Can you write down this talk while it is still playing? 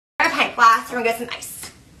pint glass, and we're gonna get some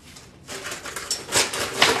ice.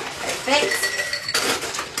 Perfect.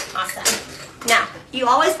 Awesome. Now, you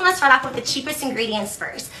always want to start off with the cheapest ingredients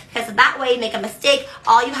first, because that way you make a mistake,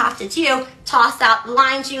 all you have to do, toss out the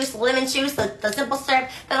lime juice, lemon juice, the simple syrup,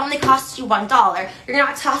 that only costs you $1. You're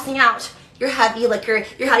not tossing out your heavy liquor,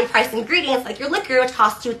 your heavy priced ingredients like your liquor, which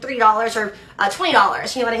costs you $3 or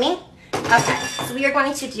 $20. You know what I mean? Okay, so we are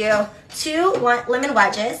going to do 2 lemon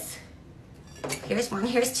wedges. Here's 1,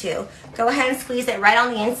 here's 2. Go ahead and squeeze it right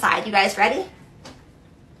on the inside. You guys ready?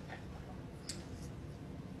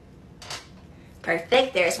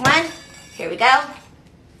 Perfect, there's 1. Here we go.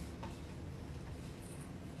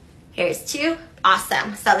 Here's 2.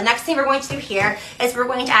 Awesome. So the next thing we're going to do here is we're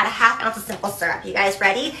going to add a 1/2 ounce of simple syrup. You guys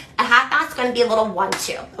ready? A 1/2 ounce is going to be a little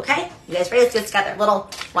 1-2, okay? You guys ready? Let's do it together. Little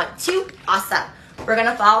 1-2. Awesome. We're going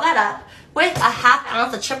to follow that up with a 1/2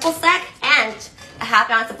 ounce of triple sec and a 1/2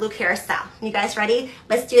 ounce of blue carousel. You guys ready?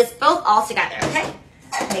 Let's do this both all together, okay?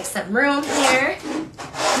 Make some room here.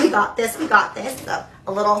 We got this, we got this. So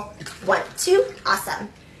a little 1-2. Awesome.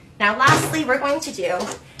 Now lastly, we're going to do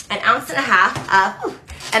an ounce and a half of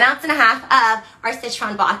our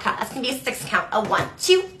citron vodka. That's gonna be a 6 count. A 1,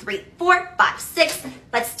 2, 3, 4, 5, 6.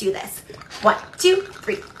 Let's do this. 1, 2,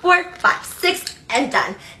 3, 4, 5, 6, and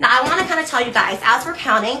done. Now I want to kind of tell you guys as we're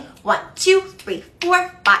counting 1, 2, 3,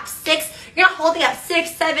 4, 5, 6. You're not holding up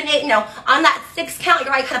 6, 7, 8. No, on that 6 count, you're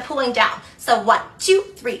already kind of pulling down. So 1, 2,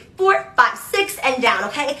 3, 4, 5, 6, and down.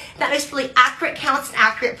 Okay, that makes really accurate counts and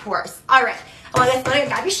accurate pours. All right. I want you to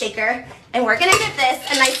grab your shaker, and we're gonna give this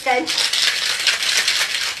a nice good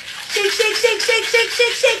shake, shake, shake, shake, shake,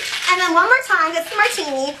 shake, shake. And then one more time, it's the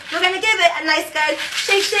martini. We're gonna give it a nice good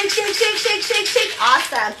shake, shake, shake, shake, shake, shake, shake.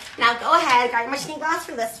 Awesome. Now go ahead, grab your martini glass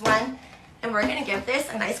for this one, and we're gonna give this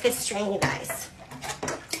a nice good strain, you guys.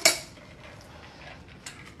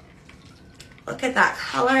 Look at that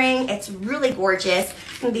coloring. It's really gorgeous.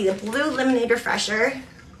 It's gonna be the blue lemonade refresher.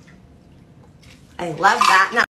 I love that. Now